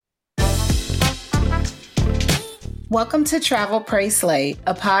Welcome to Travel, Pray, Slay,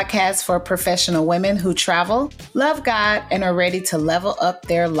 a podcast for professional women who travel, love God, and are ready to level up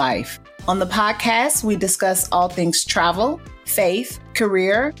their life. On the podcast, we discuss all things travel, faith,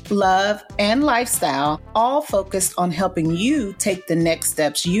 career, love, and lifestyle, all focused on helping you take the next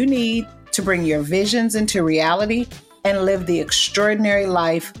steps you need to bring your visions into reality and live the extraordinary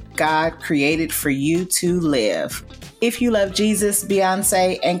life God created for you to live. If you love Jesus,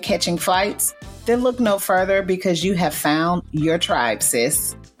 Beyonce, and catching flights, then look no further because you have found your tribe,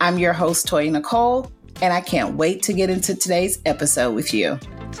 sis. I'm your host, Toya Nicole, and I can't wait to get into today's episode with you.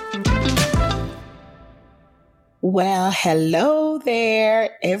 Well, hello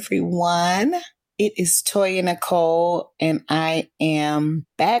there, everyone. It is Toya Nicole, and I am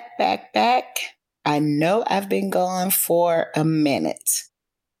back. I know I've been gone for a minute,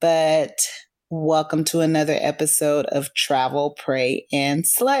 but welcome to another episode of Travel, Pray, and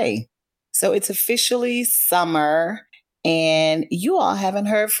Slay. So it's officially summer, and you all haven't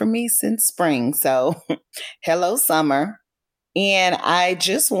heard from me since spring. So hello, summer. And I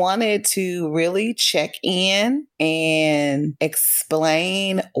just wanted to really check in and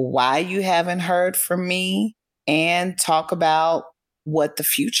explain why you haven't heard from me and talk about what the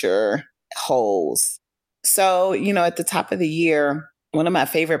future holds. So, at the top of the year, one of my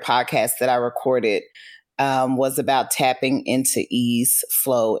favorite podcasts that I recorded was about tapping into ease,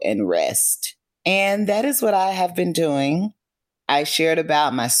 flow, and rest. And that is what I have been doing. I shared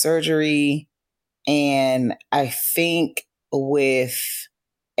about my surgery, and I think with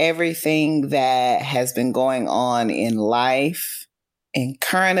everything that has been going on in life, in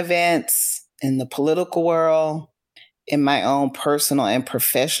current events, in the political world, in my own personal and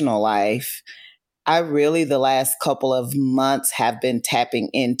professional life, I really, the last couple of months, have been tapping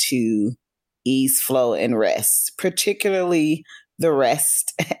into ease, flow, and rest, particularly the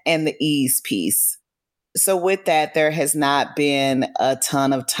rest and the ease piece. So with that, there has not been a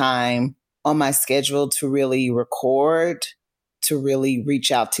ton of time on my schedule to really record, to really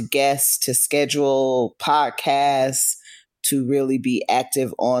reach out to guests, to schedule podcasts, to really be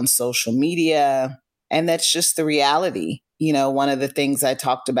active on social media. And that's just the reality. One of the things I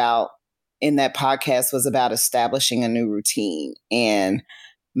talked about in that podcast was about establishing a new routine. And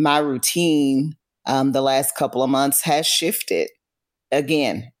my routine the last couple of months has shifted.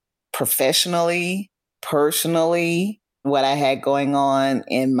 Again, professionally, personally, what I had going on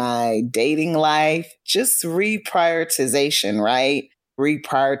in my dating life, just reprioritization, right?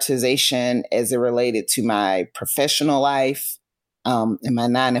 Reprioritization as it related to my professional life, and my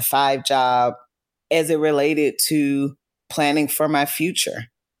 9-to-5 job, as it related to planning for my future.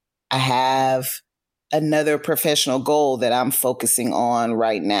 I have another professional goal that I'm focusing on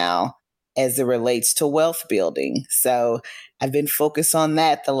right now as it relates to wealth building. So I've been focused on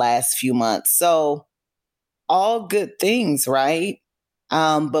that the last few months. So all good things, right?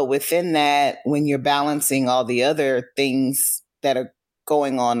 But within that, when you're balancing all the other things that are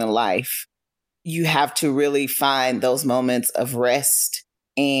going on in life, you have to really find those moments of rest,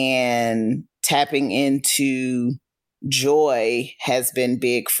 and tapping into joy has been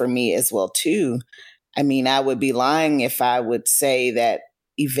big for me as well, too. I mean, I would be lying if I would say that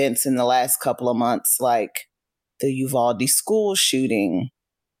events in the last couple of months, like the Uvalde school shooting,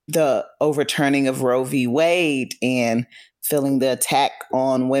 the overturning of Roe v. Wade, and feeling the attack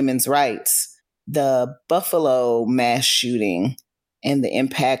on women's rights, the Buffalo mass shooting, and the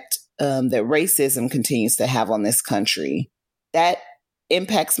impact that racism continues to have on this country, that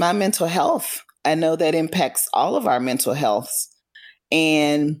impacts my mental health. I know that impacts all of our mental healths.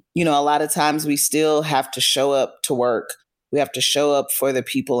 And, a lot of times we still have to show up to work. We have to show up for the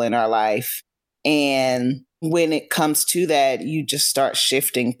people in our life. And when it comes to that, you just start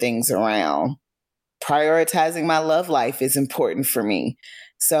shifting things around. Prioritizing my love life is important for me.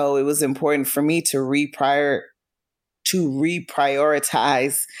 So it was important for me to reprioritize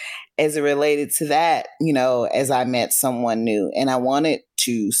as it related to that, as I met someone new. And I wanted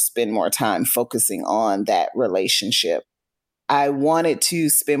to spend more time focusing on that relationship. I wanted to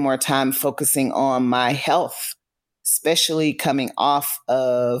spend more time focusing on my health, especially coming off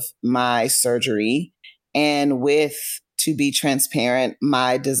of my surgery, and with, to be transparent,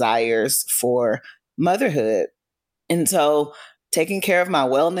 my desires for motherhood. And so taking care of my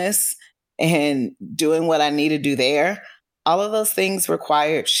wellness and doing what I need to do there, all of those things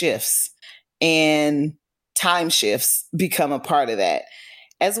required shifts, and time shifts become a part of that,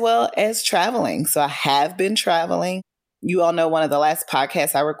 as well as traveling. So I have been traveling. You all know one of the last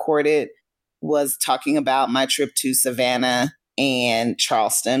podcasts I recorded was talking about my trip to Savannah and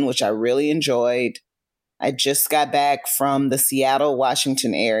Charleston, which I really enjoyed. I just got back from the Seattle,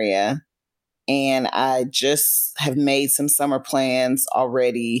 Washington area, And I just have made some summer plans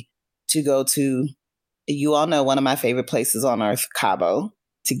already to go to, you all know, one of my favorite places on earth, Cabo,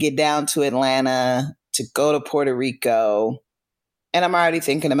 to get down to Atlanta, to go to Puerto Rico. And I'm already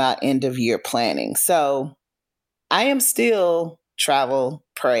thinking about end of year planning. So I am still travel,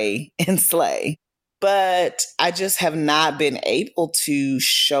 pray, and slay. But I just have not been able to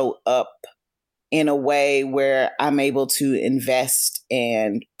show up in a way where I'm able to invest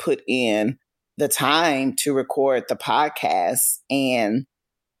and put in the time to record the podcast. And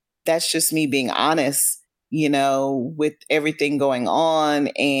that's just me being honest, with everything going on.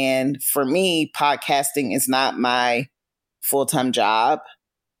 And for me, podcasting is not my full-time job.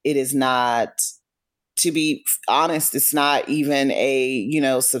 It is not, to be honest, it's not even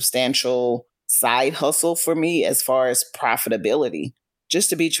a, substantial side hustle for me as far as profitability. Just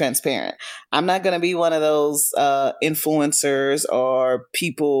to be transparent, I'm not going to be one of those influencers or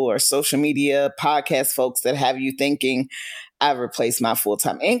people or social media podcast folks that have you thinking I've replaced my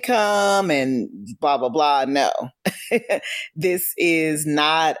full-time income and blah, blah, blah. No, this is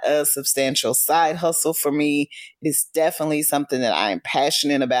not a substantial side hustle for me. It's definitely something that I am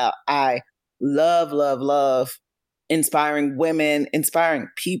passionate about. I love, love, love inspiring women, inspiring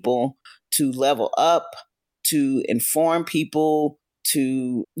people to level up, to inform people,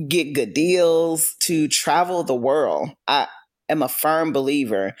 to get good deals, to travel the world. I am a firm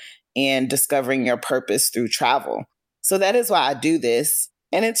believer in discovering your purpose through travel. So that is why I do this.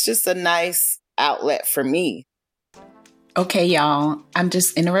 And it's just a nice outlet for me. Okay, y'all, I'm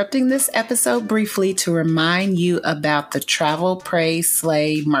just interrupting this episode briefly to remind you about the Travel, Pray,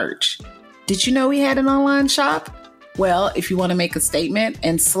 Slay merch. Did you know we had an online shop? Well, if you want to make a statement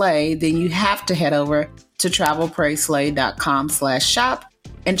and slay, then you have to head over to travelprayslay.com/shop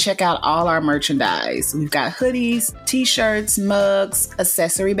and check out all our merchandise. We've got hoodies, t-shirts, mugs,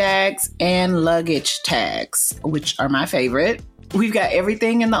 accessory bags, and luggage tags, which are my favorite. We've got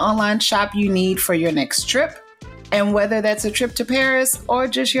everything in the online shop you need for your next trip. And whether that's a trip to Paris or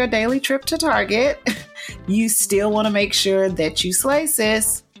just your daily trip to Target, you still want to make sure that you slay,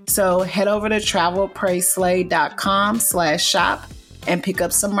 sis. So head over to travelprayslay.com/shop and pick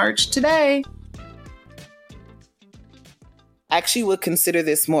up some merch today. I actually would consider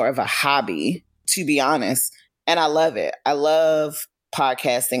this more of a hobby, to be honest. And I love it. I love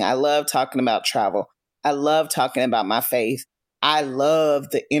podcasting. I love talking about travel. I love talking about my faith. I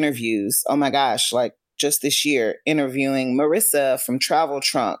love the interviews. Oh my gosh, like just this year, interviewing Marissa from Travel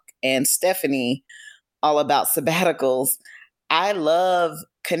Trunk and Stephanie all about sabbaticals. I love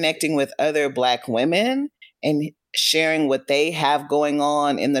connecting with other Black women and sharing what they have going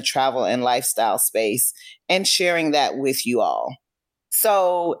on in the travel and lifestyle space and sharing that with you all.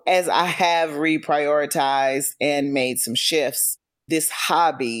 So as I have reprioritized and made some shifts, this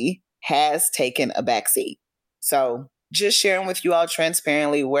hobby has taken a backseat. So just sharing with you all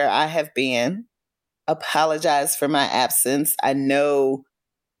transparently where I have been. Apologize for my absence. I know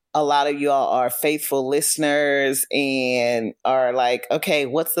a lot of y'all are faithful listeners and are like, okay,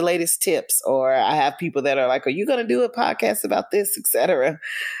 what's the latest tips? Or I have people that are like, are you going to do a podcast about this, etc.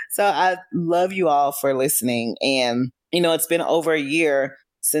 So I love you all for listening. And, it's been over a year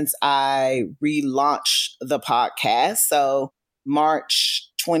since I relaunched the podcast. So March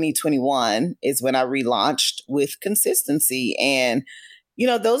 2021 is when I relaunched with consistency. And,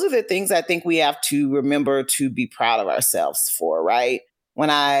 those are the things I think we have to remember to be proud of ourselves for, right? When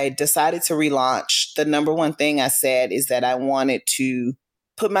I decided to relaunch, the number one thing I said is that I wanted to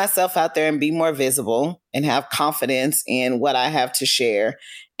put myself out there and be more visible and have confidence in what I have to share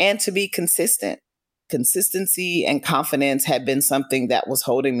and to be consistent. Consistency and confidence had been something that was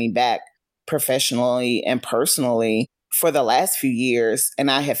holding me back professionally and personally for the last few years. And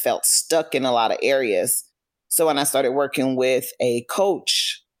I have felt stuck in a lot of areas. So when I started working with a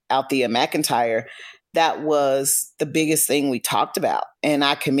coach, Althea McIntyre, that was the biggest thing we talked about. And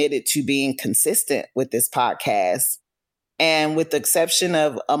I committed to being consistent with this podcast. And with the exception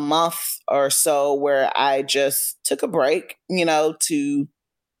of a month or so where I just took a break, to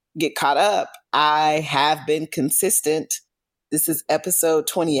get caught up, I have been consistent. This is episode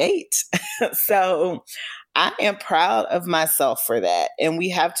 28. So I am proud of myself for that. And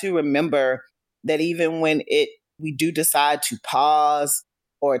we have to remember that even when we do decide to pause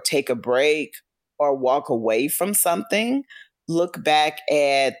or take a break or walk away from something, look back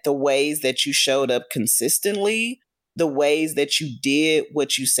at the ways that you showed up consistently, the ways that you did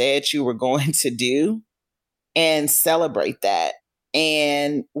what you said you were going to do, and celebrate that.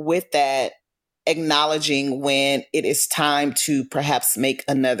 And with that, acknowledging when it is time to perhaps make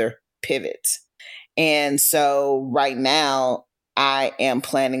another pivot. And so right now, I am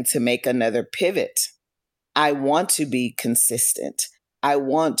planning to make another pivot. I want to be consistent. I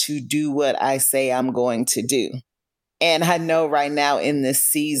want to do what I say I'm going to do. And I know right now in this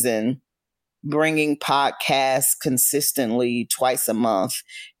season, bringing podcasts consistently twice a month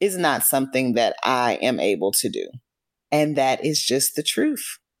is not something that I am able to do. And that is just the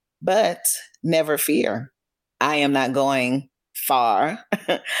truth. But never fear. I am not going far.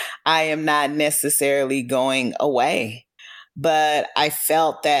 I am not necessarily going away. But I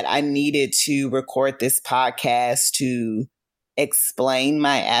felt that I needed to record this podcast to explain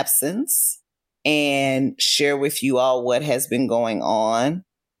my absence and share with you all what has been going on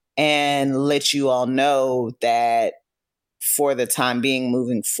and let you all know that for the time being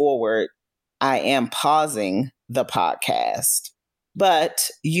moving forward, I am pausing the podcast. But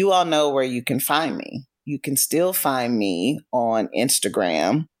you all know where you can find me. You can still find me on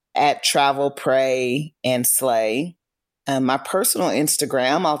Instagram at Travel, Pray, and Slay. My personal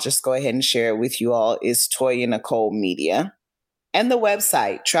Instagram, I'll just go ahead and share it with you all, is Toya Nicole Media. And the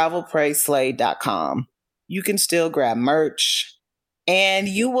website, travelprayslay.com. You can still grab merch and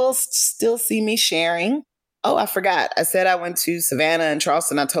you will still see me sharing. Oh, I forgot. I said I went to Savannah and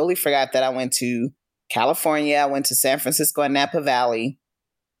Charleston. I totally forgot that I went to California. I went to San Francisco and Napa Valley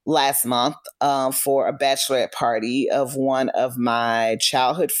last month for a bachelorette party of one of my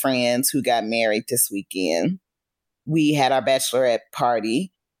childhood friends who got married this weekend. We had our bachelorette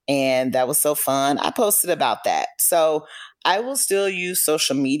party and that was so fun. I posted about that. So I will still use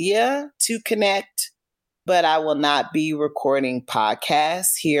social media to connect, but I will not be recording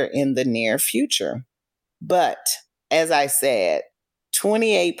podcasts here in the near future. But as I said,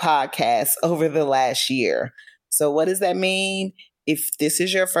 28 podcasts over the last year. So what does that mean? If this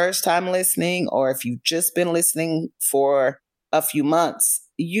is your first time listening, or if you've just been listening for a few months,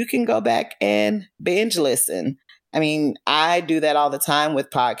 you can go back and binge listen. I mean, I do that all the time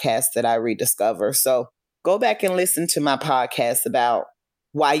with podcasts that I rediscover. So go back and listen to my podcast about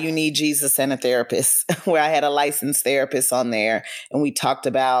why you need Jesus and a therapist, where I had a licensed therapist on there. And we talked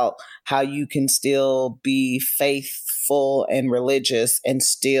about how you can still be faithful and religious and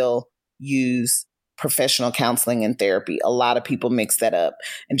still use professional counseling and therapy. A lot of people mix that up,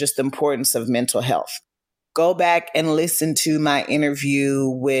 and just the importance of mental health. Go back and listen to my interview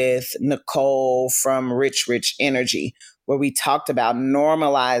with Nicole from Rich Energy, where we talked about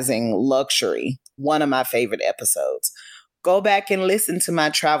normalizing luxury, one of my favorite episodes. Go back and listen to my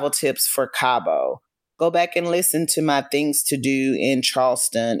travel tips for Cabo. Go back and listen to my things to do in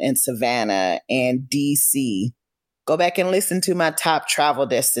Charleston and Savannah and DC. Go back and listen to my top travel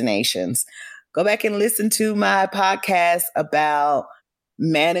destinations. Go back and listen to my podcast about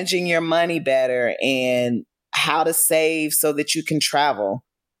managing your money better and how to save so that you can travel.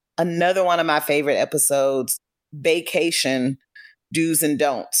 Another one of my favorite episodes, vacation do's and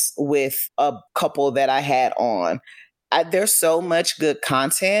don'ts, with a couple that I had on. There's so much good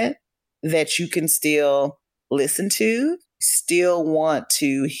content that you can still listen to, still want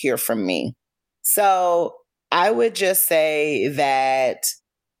to hear from me. So I would just say that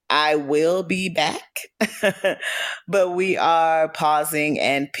I will be back, but we are pausing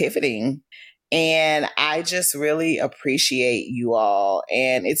and pivoting. And I just really appreciate you all.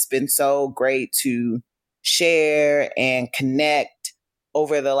 And it's been so great to share and connect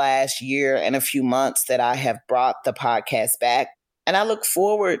over the last year and a few months that I have brought the podcast back. And I look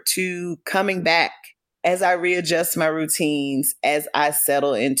forward to coming back as I readjust my routines, as I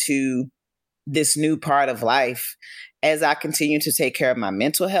settle into this new part of life, as I continue to take care of my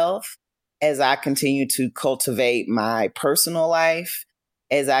mental health, as I continue to cultivate my personal life,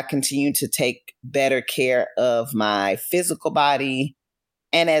 as I continue to take better care of my physical body,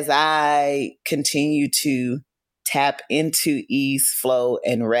 and as I continue to tap into ease, flow,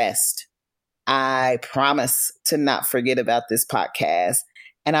 and rest. I promise to not forget about this podcast,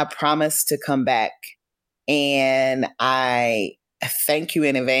 and I promise to come back. And I thank you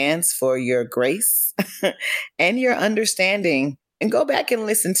in advance for your grace and your understanding. And go back and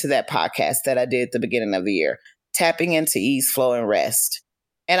listen to that podcast that I did at the beginning of the year, Tapping into Ease, Flow, and Rest.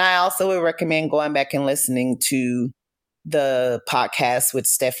 And I also would recommend going back and listening to the podcast with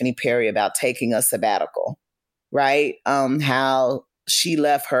Stephanie Perry about taking a sabbatical, right? How she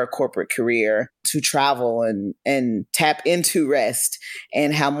left her corporate career to travel and tap into rest,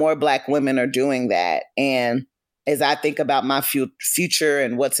 and how more Black women are doing that. And as I think about my future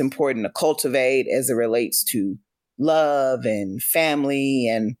and what's important to cultivate as it relates to love and family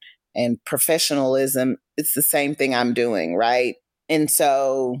and professionalism, it's the same thing I'm doing, right? And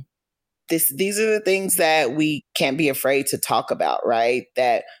so these are the things that we can't be afraid to talk about, right?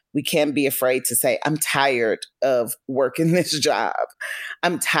 That we can't be afraid to say, I'm tired of working this job.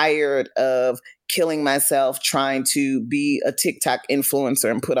 I'm tired of killing myself trying to be a TikTok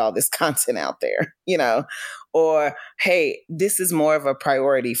influencer and put all this content out there, or, hey, this is more of a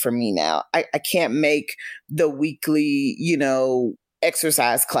priority for me now. I can't make the weekly,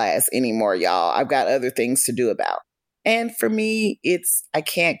 exercise class anymore, y'all. I've got other things to do about. And for me, I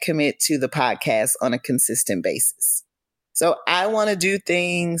can't commit to the podcast on a consistent basis. So I want to do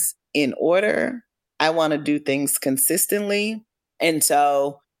things in order. I want to do things consistently. And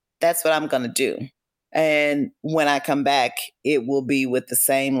so that's what I'm going to do. And when I come back, it will be with the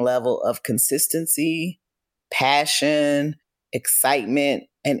same level of consistency, passion, excitement,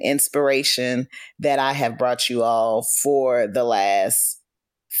 and inspiration that I have brought you all for the last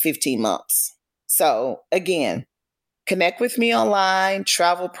 15 months. So again, connect with me online,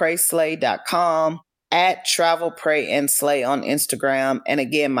 travelprayslay.com, at travelprayandslay on Instagram. And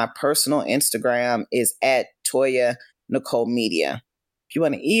again, my personal Instagram is at Toya Nicole Media. If you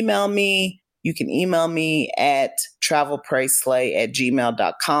want to email me, you can email me at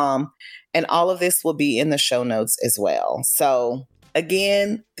travelprayslay@gmail.com. And all of this will be in the show notes as well. So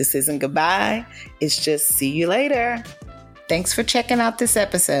again, this isn't goodbye. It's just see you later. Thanks for checking out this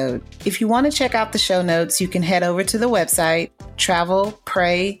episode. If you want to check out the show notes, you can head over to the website,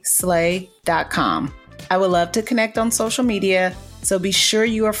 travelprayslay.com. I would love to connect on social media, so be sure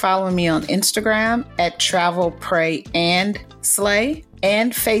you are following me on Instagram at travelprayandslay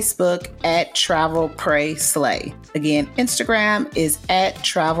and Facebook at travelprayslay. Again, Instagram is at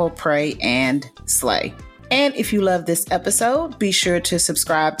travelprayandslay. And if you love this episode, be sure to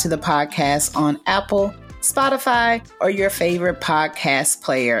subscribe to the podcast on Apple, Spotify, or your favorite podcast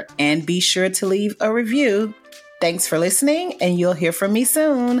player, and be sure to leave a review. Thanks for listening, and you'll hear from me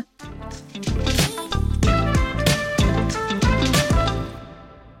soon.